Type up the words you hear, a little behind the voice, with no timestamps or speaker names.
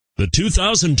The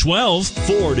 2012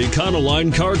 Ford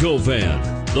Econoline cargo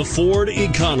van. The Ford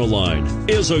Econoline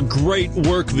is a great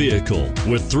work vehicle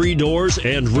with 3 doors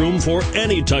and room for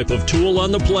any type of tool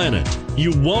on the planet.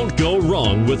 You won't go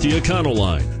wrong with the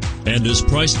Econoline and is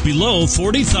priced below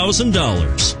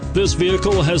 $40,000. This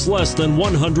vehicle has less than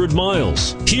 100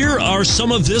 miles. Here are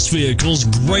some of this vehicle's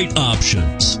great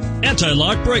options: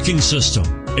 anti-lock braking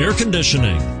system, air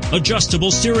conditioning,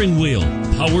 adjustable steering wheel,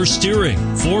 power steering,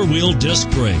 4-wheel disc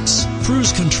brakes,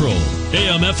 cruise control,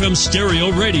 AM/FM stereo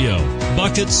radio,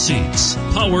 bucket seats,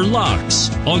 power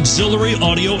locks, auxiliary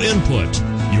audio input.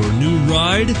 Your new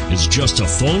ride is just a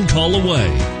phone call away.